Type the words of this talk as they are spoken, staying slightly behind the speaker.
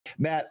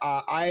Matt,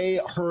 I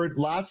heard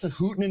lots of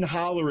hooting and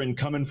hollering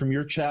coming from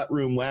your chat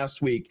room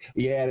last week.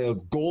 You had a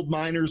gold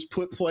miners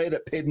put play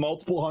that paid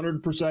multiple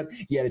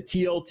 100%. You had a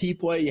TLT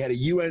play. You had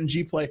a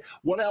UNG play.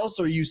 What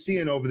else are you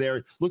seeing over there?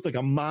 It looked like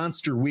a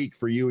monster week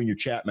for you and your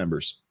chat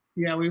members.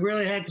 Yeah, we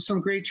really had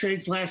some great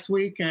trades last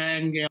week,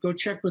 and go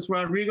check with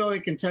Rodrigo. He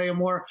can tell you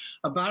more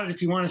about it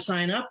if you want to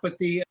sign up. But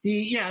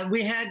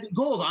we had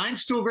gold. I'm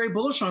still very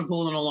bullish on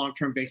gold on a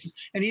long-term basis,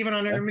 and even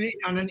on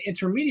an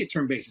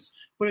intermediate-term basis.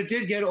 But it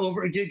did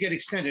get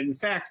extended. In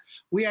fact,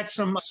 we had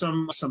some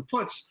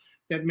puts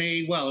that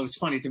made, well, it was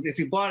funny. If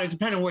you bought it,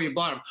 depending on where you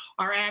bought them,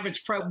 our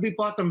average price, we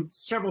bought them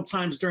several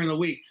times during the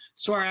week.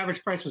 So our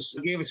average price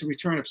gave us a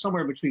return of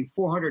somewhere between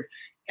 400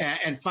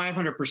 and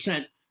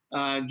 500%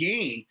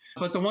 gain.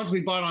 But the ones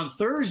we bought on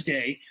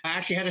Thursday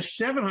actually had a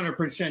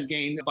 700%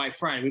 gain by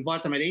Friday. We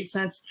bought them at 8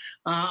 cents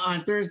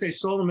on Thursday,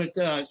 sold them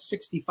at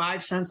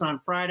 65 cents on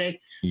Friday.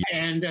 Yeah.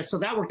 And so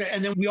that worked out.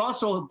 And then we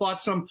also bought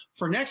some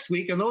for next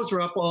week, and those are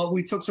up.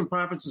 We took some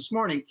profits this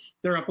morning.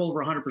 They're up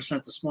over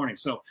 100% this morning.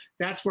 So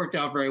that's worked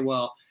out very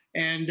well.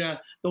 And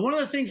one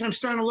of the things I'm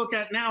starting to look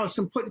at now is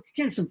some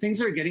things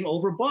that are getting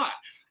overbought.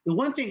 The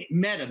one thing,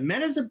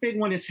 Meta's a big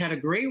one. It's had a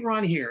great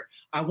run here.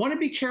 I want to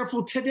be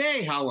careful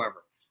today, however,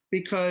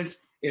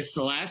 because it's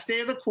the last day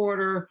of the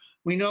quarter.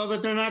 We know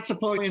that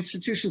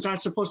institutions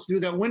aren't supposed to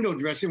do that window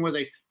dressing where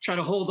they try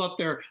to hold up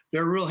their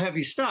real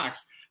heavy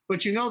stocks,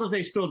 but you know that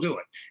they still do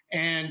it.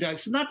 And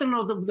it's not to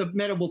know that the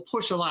Meta will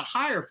push a lot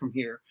higher from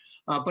here,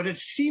 but it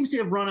seems to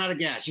have run out of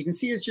gas. You can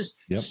see it's just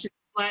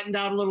flattened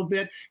out a little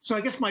bit. So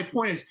I guess my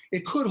point is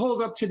it could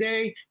hold up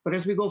today, but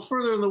as we go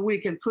further in the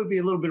week, it could be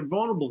a little bit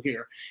vulnerable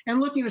here. And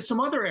looking at some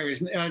other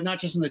areas, not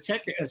just in the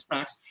tech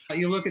stocks,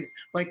 you look at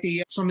like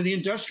some of the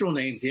industrial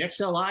names, the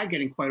XLI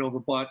getting quite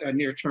overbought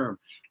near term.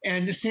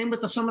 And the same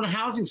with some of the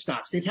housing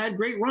stocks. They've had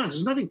great runs.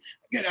 There's nothing,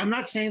 again, I'm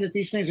not saying that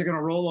these things are going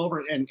to roll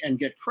over and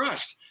get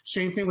crushed.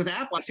 Same thing with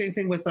Apple, same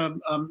thing with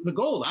the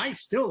gold. I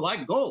still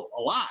like gold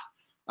a lot.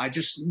 I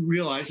just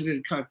realized that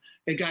it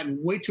had gotten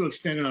way too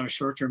extended on a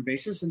short-term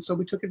basis, and so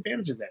we took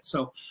advantage of that.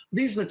 So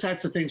these are the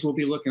types of things we'll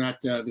be looking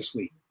at this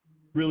week.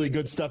 Really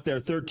good stuff there.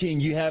 13,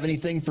 you have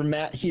anything for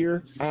Matt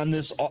here on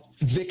this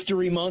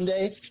Victory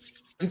Monday?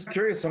 Just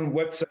curious on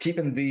what's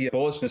keeping the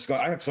bullishness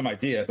going. I have some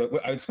idea, but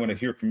I just want to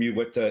hear from you.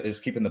 What is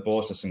keeping the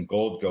bullishness in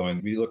gold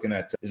going? We're looking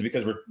at, is it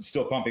because we're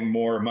still pumping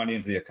more money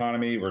into the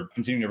economy? We're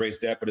continuing to raise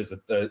debt, but is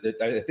it?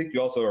 I think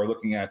you also are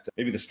looking at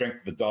maybe the strength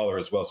of the dollar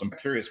as well. So I'm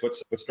curious,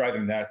 what's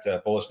driving that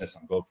bullishness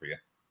on gold for you?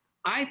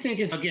 I think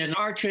it's, again,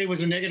 our trade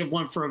was a negative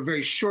one for a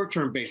very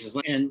short-term basis.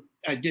 And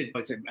I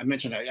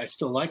mentioned I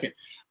still like it.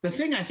 The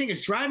thing I think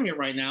is driving it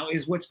right now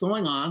is what's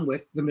going on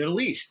with the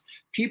Middle East.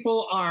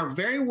 People are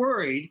very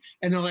worried,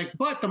 and they're like,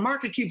 but the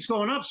market keeps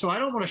going up, so I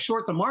don't want to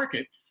short the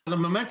market. The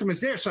momentum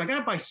is there, so I got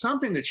to buy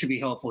something that should be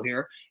helpful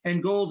here.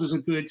 And gold is a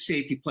good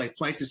safety play,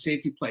 flight to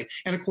safety play.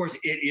 And of course,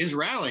 it is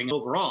rallying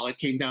overall. It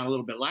came down a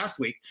little bit last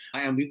week,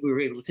 and we were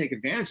able to take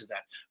advantage of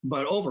that.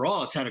 But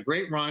overall, it's had a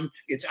great run.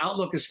 Its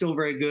outlook is still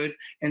very good,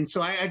 and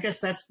so I guess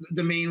that's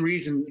the main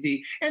reason.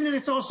 And then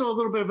it's also a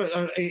little bit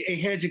of a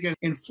hedge against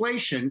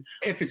inflation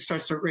if it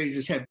starts to raise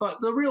its head. But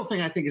the real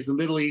thing I think is the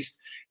Middle East.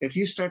 If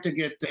you start to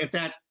get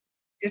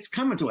it's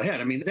coming to a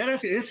head. I mean,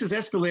 this is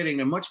escalating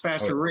at a much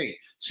faster rate.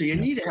 So you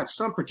need to have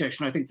some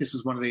protection. I think this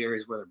is one of the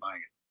areas where they're buying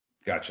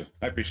it. Gotcha.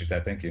 I appreciate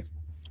that. Thank you.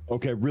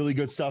 Okay, really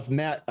good stuff.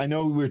 Matt, I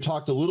know we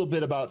talked a little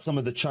bit about some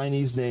of the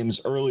Chinese names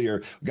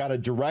earlier. We got a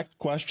direct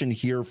question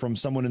here from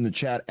someone in the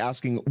chat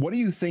asking, what do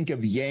you think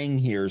of Yang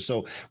here?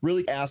 So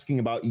really asking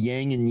about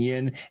Yang and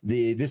Yin.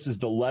 This is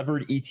the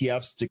levered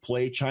ETFs to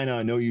play China.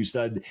 I know you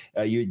said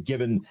you had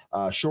given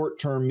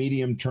short-term,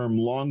 medium-term,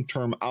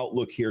 long-term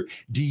outlook here.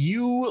 Do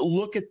you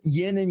look at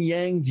Yin and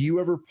Yang? Do you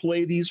ever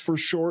play these for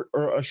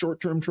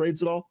short-term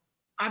trades at all?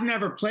 I've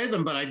never played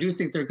them, but I do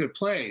think they're good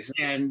plays.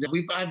 And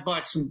I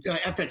bought some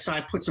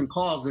FXI, put some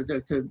calls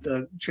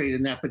to trade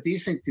in that. But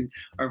these things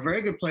are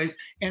very good plays.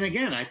 And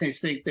again, I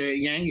think the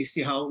Yang, you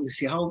see how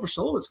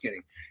oversold it's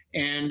getting.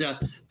 And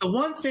the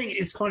one thing,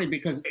 it's funny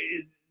because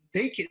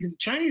the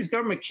Chinese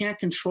government can't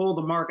control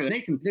the market.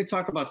 They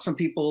talk about some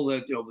people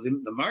that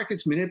the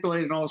market's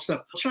manipulated and all this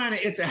stuff. China,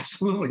 it's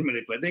absolutely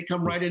manipulated. They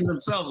come right in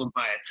themselves and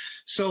buy it.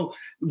 So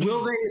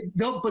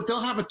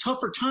they'll have a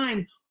tougher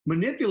time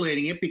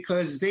manipulating it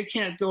because they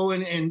can't go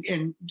in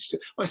and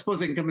I suppose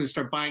they can come in and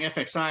start buying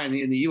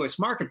FXI in the U.S.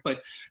 market.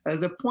 But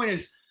the point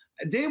is,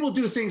 they will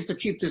do things to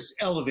keep this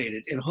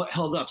elevated and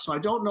held up. So I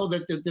don't know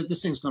that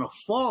this thing's going to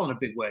fall in a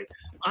big way.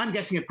 I'm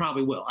guessing it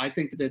probably will. I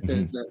think that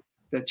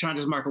the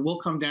China's market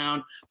will come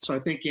down. So I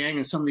think Yang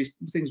and some of these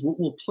things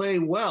will play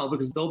well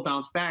because they'll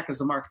bounce back as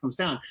the market comes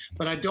down.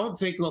 But I don't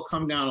think they'll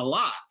come down a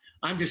lot.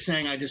 I'm just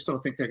saying I just don't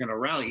think they're going to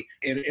rally.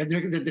 And they're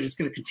just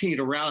going to continue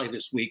to rally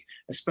this week,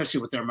 especially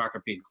with their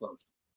market being closed.